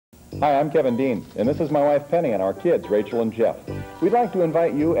Hi, I'm Kevin Dean, and this is my wife Penny and our kids, Rachel and Jeff. We'd like to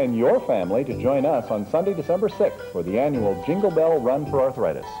invite you and your family to join us on Sunday, December 6th for the annual Jingle Bell Run for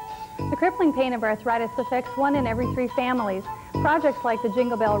Arthritis. The crippling pain of arthritis affects 1 in every 3 families. Projects like the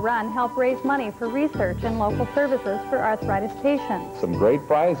Jingle Bell Run help raise money for research and local services for arthritis patients. Some great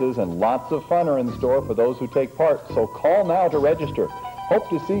prizes and lots of fun are in store for those who take part, so call now to register. Hope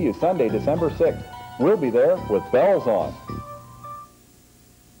to see you Sunday, December 6th. We'll be there with bells on.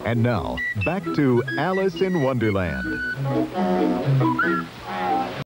 And now, back to Alice in Wonderland.